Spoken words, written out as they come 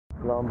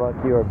Lombok,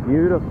 you are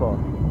beautiful.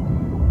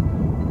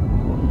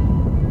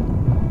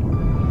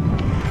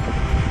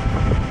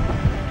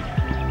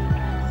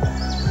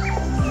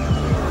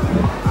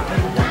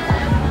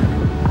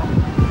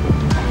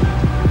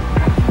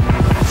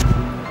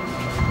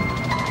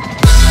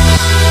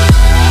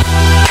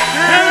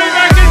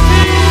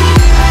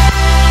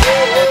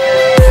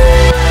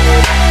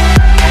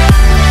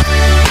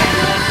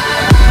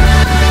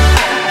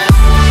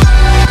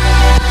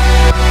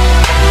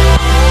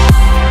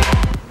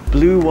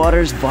 Blue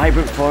waters,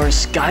 vibrant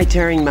forests,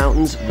 sky-tearing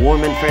mountains,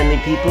 warm and friendly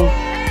people.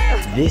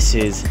 This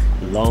is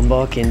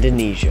Lombok,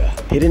 Indonesia.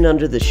 Hidden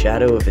under the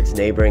shadow of its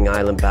neighboring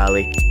island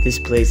Bali, this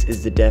place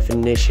is the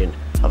definition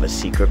of a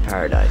secret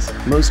paradise.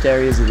 Most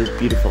areas of this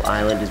beautiful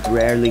island is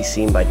rarely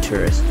seen by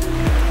tourists.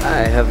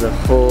 I have the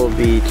whole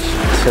beach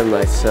to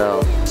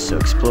myself. So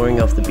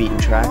exploring off the beaten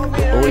track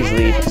will always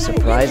lead to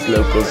surprised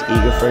locals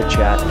eager for a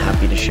chat and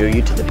happy to show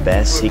you to the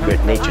best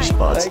secret nature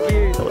spots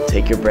that will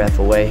take your breath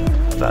away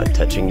without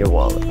touching your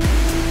wallet.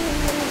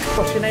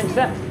 What's your name,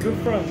 sir? Where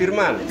from?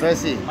 Firman.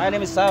 Tracy. My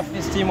name is Saf.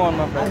 It's Timon,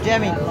 my friend. I'm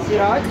Jamie.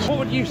 Siraj. What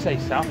would you say,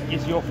 Saf,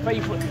 is your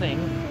favourite thing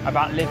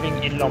about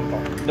living in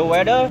Lombok? The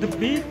weather, The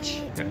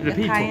beach? The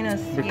people?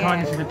 Kindness, The yeah.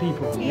 kindness of the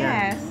people?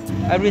 Yes.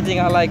 everything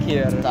I like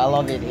here. I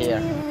love it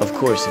here. Of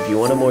course, if you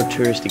want a more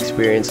tourist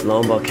experience,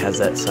 Lombok has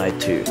that side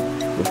too,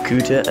 with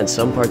Kuta and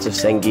some parts of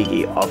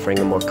Senggigi offering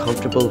a more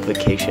comfortable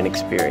vacation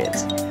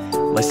experience.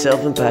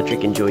 Myself and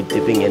Patrick enjoyed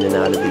dipping in and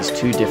out of these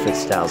two different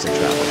styles of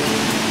travel.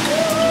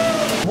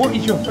 What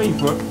is your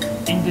favourite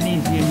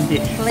Indonesian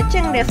dish?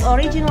 Leceng, that's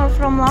original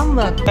from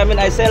Lombok.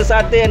 I sell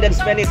satay and then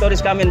Spanish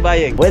tourists come and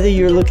buying. Whether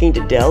you're looking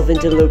to delve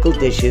into local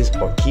dishes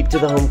or keep to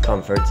the home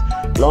comforts,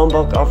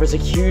 Lombok offers a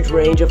huge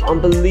range of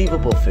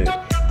unbelievable food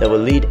that will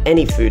lead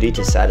any foodie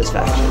to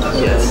satisfaction.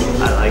 Yes,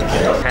 I like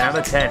it. 10 out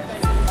of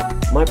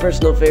 10. My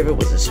personal favorite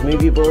was the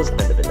smoothie bowls and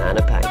the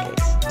banana pancakes.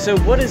 So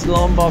what is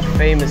Lombok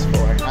famous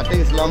for? I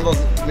think it's Lombok,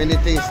 many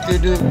things to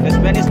do. The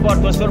Spanish spot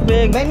for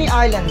surfing. Many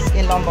islands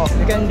in Lombok.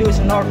 You can do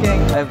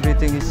snorkeling.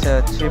 Everything is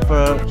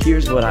cheaper.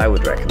 Here's what I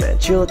would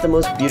recommend. Chill at the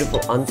most beautiful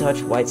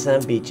untouched white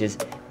sand beaches,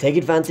 take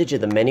advantage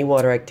of the many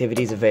water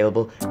activities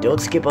available, don't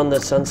skip on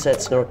the sunset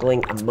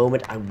snorkeling, a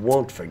moment I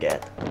won't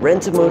forget.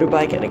 Rent a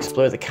motorbike and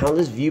explore the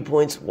countless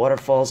viewpoints,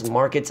 waterfalls,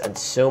 markets, and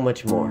so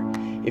much more.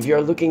 If you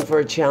are looking for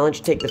a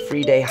challenge, take the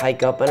free day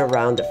hike up and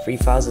around the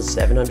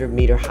 3,700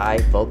 meter high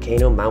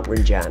volcano Mount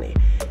Rinjani.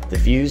 The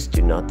views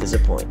do not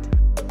disappoint.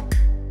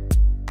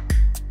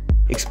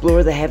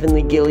 Explore the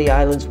heavenly Gili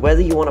Islands.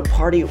 Whether you want to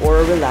party or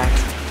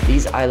relax,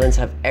 these islands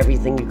have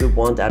everything you could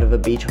want out of a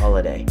beach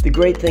holiday. The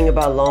great thing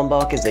about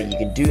Lombok is that you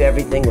can do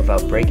everything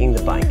without breaking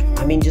the bank.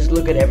 I mean, just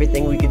look at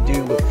everything we could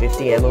do with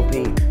 50 MOP.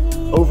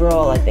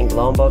 Overall, I think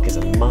Lombok is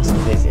a must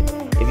visit.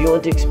 If you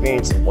want to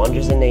experience the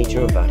wonders of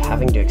nature without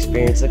having to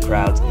experience the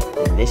crowds,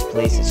 then this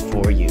place is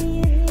for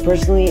you.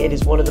 Personally, it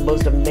is one of the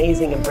most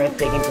amazing and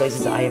breathtaking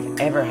places I have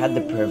ever had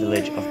the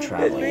privilege of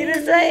traveling.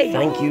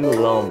 Thank you,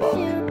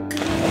 Lombok.